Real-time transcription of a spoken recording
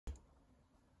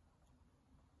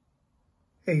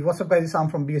Hey, what's up guys, I'm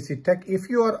from BSc Tech. If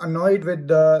you are annoyed with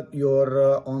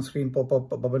your on-screen pop-up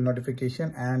bubble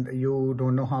notification and you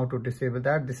don't know how to disable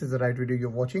that, this is the right video you're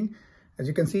watching. As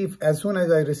you can see, as soon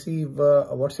as I receive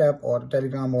a WhatsApp or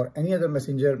Telegram or any other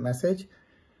messenger message,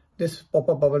 this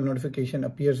pop-up bubble notification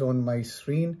appears on my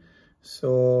screen.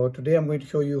 So today I'm going to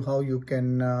show you how you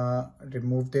can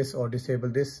remove this or disable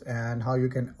this, and how you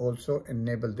can also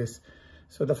enable this.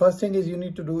 So the first thing is you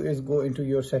need to do is go into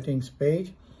your settings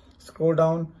page. Scroll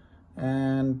down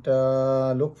and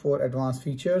look for advanced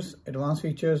features. Advanced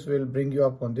features will bring you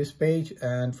up on this page,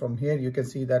 and from here you can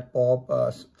see that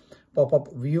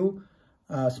pop-up view,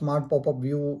 smart pop-up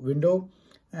view window.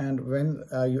 And when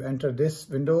you enter this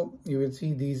window, you will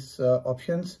see these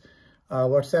options.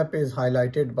 WhatsApp is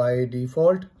highlighted by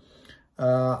default.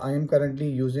 I am currently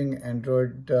using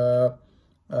Android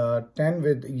 10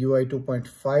 with UI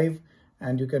 2.5.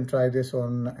 And you can try this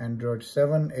on Android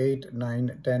 7, 8,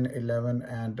 9, 10, 11,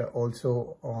 and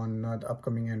also on the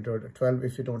upcoming Android 12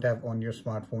 if you don't have on your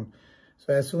smartphone.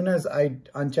 So as soon as I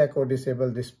uncheck or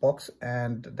disable this box,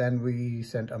 and then we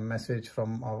send a message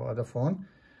from our other phone.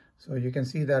 So you can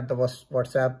see that the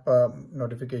WhatsApp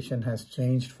notification has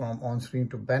changed from on-screen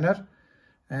to banner.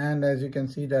 And as you can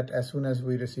see that as soon as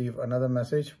we receive another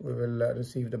message, we will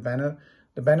receive the banner.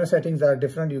 The banner settings are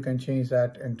different. You can change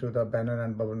that into the banner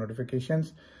and bubble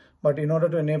notifications. But in order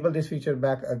to enable this feature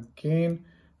back again,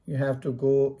 you have to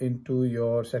go into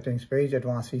your settings page,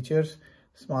 advanced features,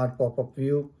 smart pop-up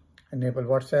view, enable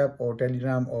WhatsApp or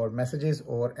Telegram or messages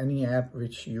or any app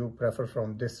which you prefer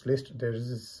from this list. There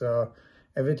is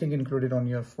everything included on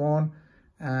your phone.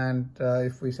 And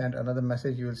if we send another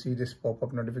message, you will see this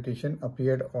pop-up notification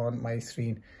appeared on my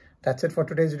screen. That's it for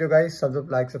today's video guys. Thumbs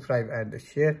up, like, subscribe and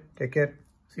share. Take care.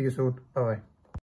 See you soon. Bye bye.